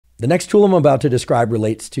The next tool I'm about to describe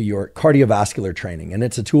relates to your cardiovascular training, and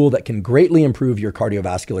it's a tool that can greatly improve your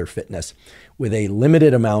cardiovascular fitness with a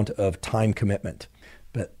limited amount of time commitment.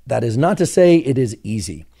 But that is not to say it is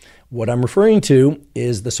easy. What I'm referring to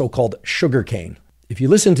is the so-called sugarcane. If you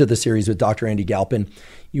listen to the series with Dr. Andy Galpin,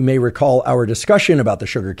 you may recall our discussion about the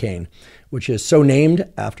sugarcane, which is so named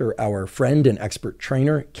after our friend and expert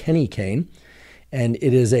trainer, Kenny Kane. And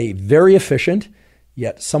it is a very efficient,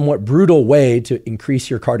 yet somewhat brutal way to increase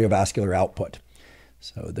your cardiovascular output.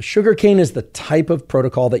 So the sugarcane is the type of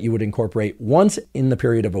protocol that you would incorporate once in the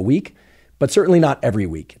period of a week, but certainly not every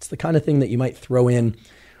week. It's the kind of thing that you might throw in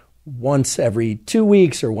once every 2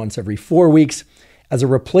 weeks or once every 4 weeks as a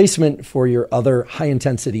replacement for your other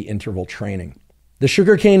high-intensity interval training. The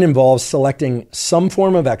sugarcane involves selecting some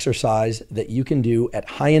form of exercise that you can do at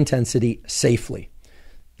high intensity safely.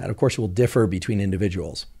 That, of course, will differ between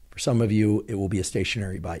individuals. For some of you, it will be a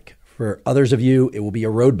stationary bike. For others of you, it will be a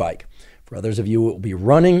road bike. For others of you, it will be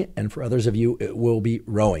running. And for others of you, it will be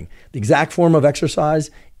rowing. The exact form of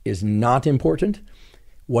exercise is not important.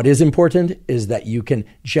 What is important is that you can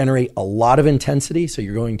generate a lot of intensity. So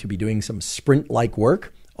you're going to be doing some sprint-like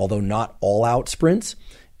work, although not all-out sprints,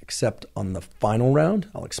 except on the final round.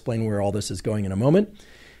 I'll explain where all this is going in a moment.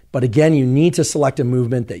 But again, you need to select a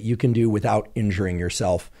movement that you can do without injuring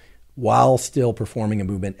yourself while still performing a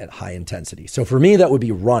movement at high intensity. So for me, that would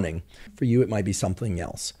be running. For you, it might be something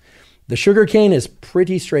else. The sugarcane is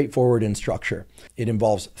pretty straightforward in structure. It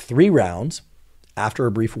involves 3 rounds after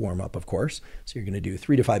a brief warm-up, of course. So you're going to do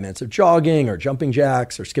 3 to 5 minutes of jogging or jumping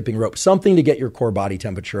jacks or skipping rope, something to get your core body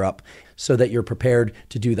temperature up so that you're prepared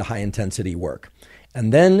to do the high-intensity work.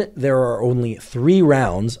 And then there are only 3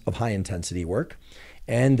 rounds of high-intensity work,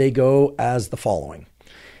 and they go as the following.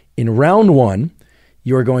 In round 1,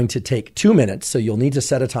 you're going to take 2 minutes, so you'll need to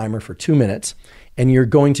set a timer for 2 minutes, and you're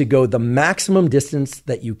going to go the maximum distance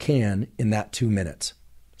that you can in that 2 minutes.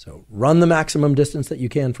 So run the maximum distance that you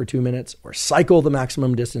can for 2 minutes, or cycle the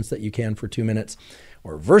maximum distance that you can for 2 minutes,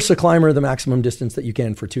 or VersaClimber the maximum distance that you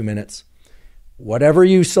can for 2 minutes. Whatever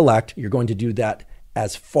you select, you're going to do that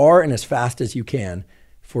as far and as fast as you can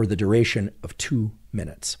for the duration of 2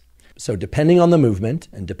 minutes. So depending on the movement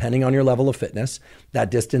and depending on your level of fitness, that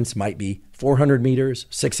distance might be 400 meters,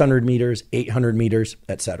 600 meters, 800 meters,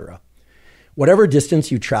 etc. Whatever distance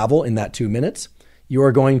you travel in that 2 minutes, you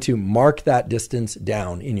are going to mark that distance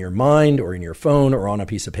down in your mind or in your phone or on a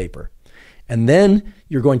piece of paper. And then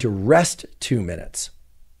you're going to rest 2 minutes.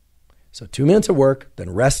 So 2 minutes of work, then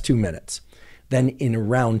rest 2 minutes. Then in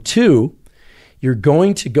round 2, you're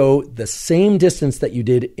going to go the same distance that you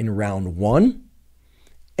did in round 1,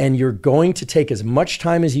 and you're going to take as much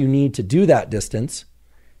time as you need to do that distance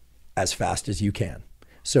as fast as you can.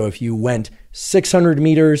 So if you went 600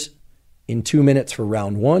 meters in 2 minutes for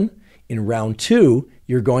round 1, in round 2,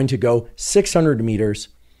 you're going to go 600 meters,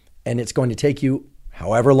 and it's going to take you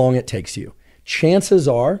however long it takes you. Chances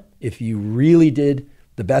are, if you really did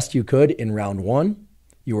the best you could in round 1,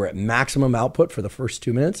 you were at maximum output for the first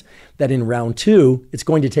 2 minutes, that in round 2, it's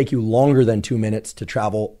going to take you longer than 2 minutes to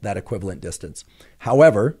travel that equivalent distance.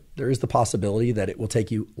 However, there is the possibility that it will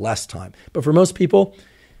take you less time. But for most people,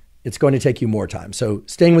 it's going to take you more time. So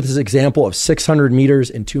staying with this example of 600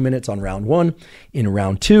 meters in 2 minutes on round 1, in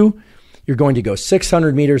round 2, you're going to go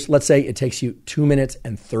 600 meters. Let's say it takes you 2 minutes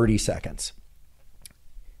and 30 seconds.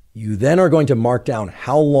 You then are going to mark down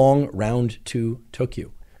how long round 2 took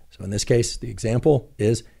you. So in this case, the example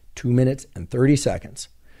is 2 minutes and 30 seconds.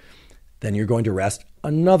 Then you're going to rest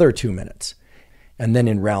another 2 minutes. And then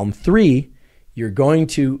in round 3, you're going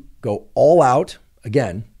to go all out,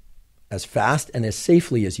 again, as fast and as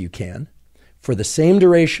safely as you can for the same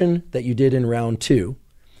duration that you did in round 2.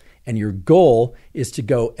 And your goal is to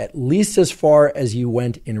go at least as far as you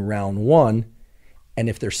went in round 1. And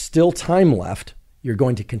if there's still time left, you're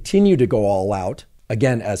going to continue to go all out,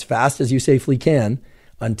 again, as fast as you safely can,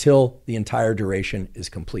 until the entire duration is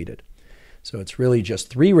completed. So it's really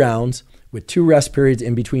just 3 rounds with 2 rest periods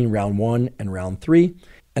in between round 1 and round 3.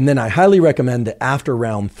 And then I highly recommend that after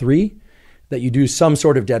round 3, that you do some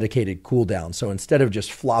sort of dedicated cool down. So instead of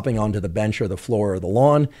just flopping onto the bench or the floor or the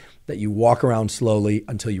lawn, that you walk around slowly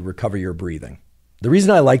until you recover your breathing. The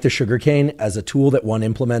reason I like the sugarcane as a tool that one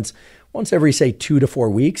implements once every, say, 2 to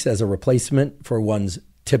 4 weeks as a replacement for one's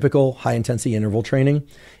typical high-intensity interval training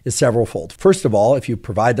is severalfold. First of all, if you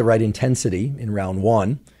provide the right intensity in round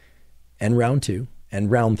 1 and round 2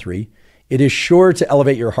 and round 3, it is sure to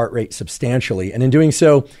elevate your heart rate substantially, and in doing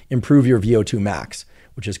so, improve your VO2 max,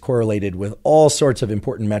 which is correlated with all sorts of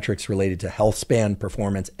important metrics related to health span,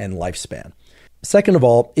 performance, and lifespan. Second of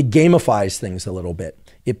all, it gamifies things a little bit.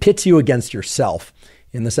 It pits you against yourself.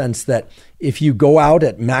 in the sense that if you go out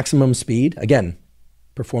at maximum speed, again,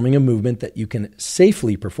 performing a movement that you can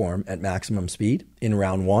safely perform at maximum speed in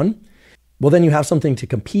round 1, well, then you have something to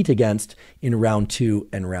compete against in round 2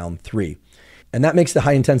 and round 3. And that makes the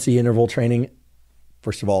high intensity interval training,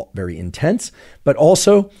 first of all, very intense, but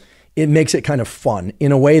also it makes it kind of fun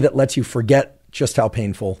in a way that lets you forget just how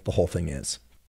painful the whole thing is.